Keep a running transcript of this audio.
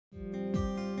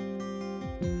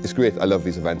It's great, I love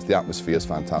these events, the atmosphere is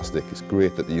fantastic. It's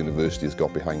great that the university has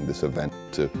got behind this event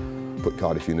to put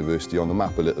Cardiff University on the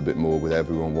map a little bit more with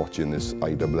everyone watching this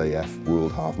IAAF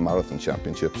World Half Marathon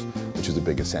Championships, which is a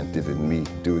big incentive in me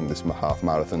doing this half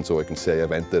marathon, so I can say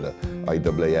I've entered an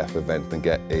IAAF event and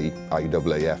get a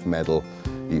IAAF medal,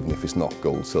 even if it's not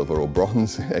gold, silver or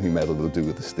bronze. Any medal will do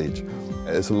at this stage.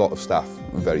 There's a lot of staff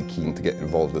very keen to get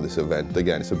involved with this event.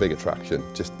 Again, it's a big attraction.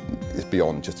 It's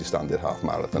beyond just your standard half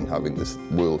marathon. Having this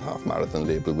World Half Marathon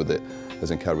label with it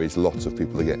has encouraged lots of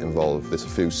people to get involved. There's a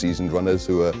few seasoned runners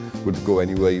who would go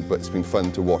anyway, but it's been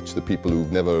fun to watch the people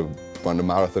who've never run a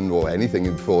marathon or anything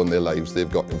before in their lives. They've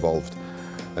got involved,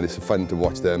 and it's fun to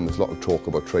watch them. There's a lot of talk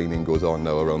about training goes on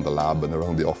now around the lab and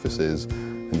around the offices,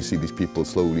 and you see these people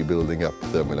slowly building up.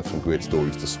 We'll have some great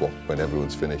stories to swap when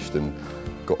everyone's finished and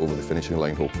got over the finishing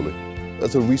line, hopefully.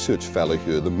 As a research fellow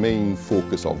here, the main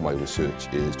focus of my research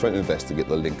is trying to investigate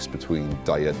the links between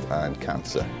diet and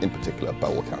cancer, in particular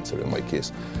bowel cancer in my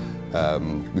case.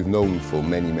 We've known for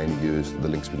many, many years the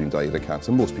links between diet and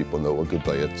cancer. Most people know a good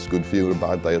diet's good for you and a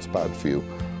bad diet's bad for you.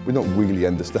 We don't really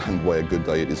understand why a good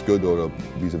diet is good or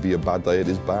vis-a-vis a bad diet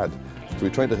is bad. So we're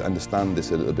trying to understand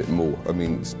this a little bit more. I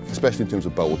mean, especially in terms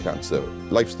of bowel cancer,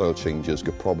 lifestyle changes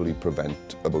could probably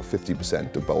prevent about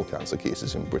 50% of bowel cancer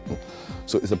cases in Britain.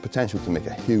 So there's a potential to make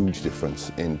a huge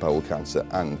difference in bowel cancer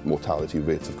and mortality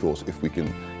rates, of course, if we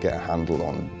can get a handle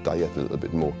on diet a little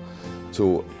bit more.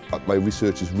 So my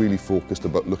research is really focused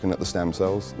about looking at the stem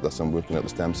cells. That's I'm working at the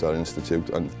Stem Cell Institute,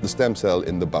 and the stem cell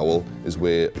in the bowel is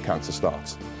where the cancer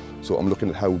starts. So I'm looking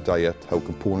at how diet, how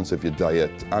components of your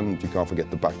diet, and you can't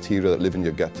forget the bacteria that live in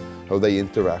your gut, how they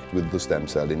interact with the stem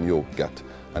cell in your gut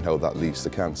and how that leads to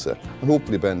cancer. And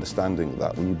hopefully by understanding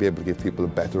that, we'll be able to give people a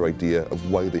better idea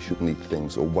of why they shouldn't eat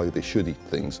things or why they should eat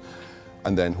things.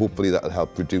 And then hopefully that'll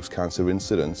help reduce cancer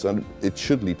incidence, and it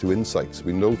should lead to insights.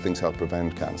 We know things help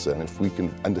prevent cancer, and if we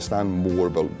can understand more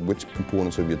about which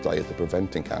components of your diet are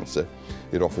preventing cancer,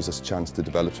 it offers us a chance to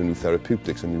develop some new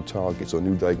therapeutics and new targets or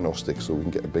new diagnostics so we can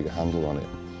get a bigger handle on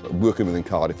it. Working within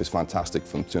Cardiff is fantastic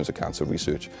in terms of cancer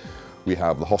research. We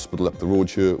have the hospital up the road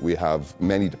here, we have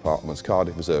many departments.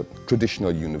 Cardiff is a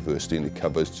traditional university and it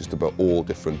covers just about all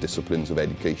different disciplines of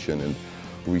education and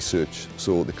research.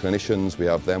 So the clinicians, we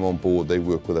have them on board, they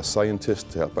work with us scientists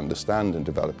to help understand and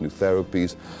develop new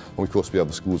therapies. And of course we have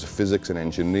the schools of physics and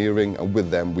engineering, and with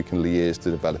them we can liaise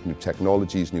to develop new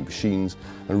technologies, new machines,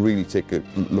 and really take a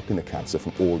look at cancer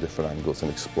from all different angles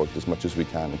and exploit as much as we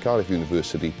can. And Cardiff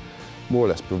University more or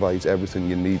less provides everything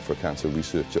you need for cancer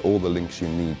research, all the links you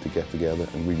need to get together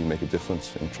and really make a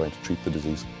difference in trying to treat the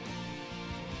disease.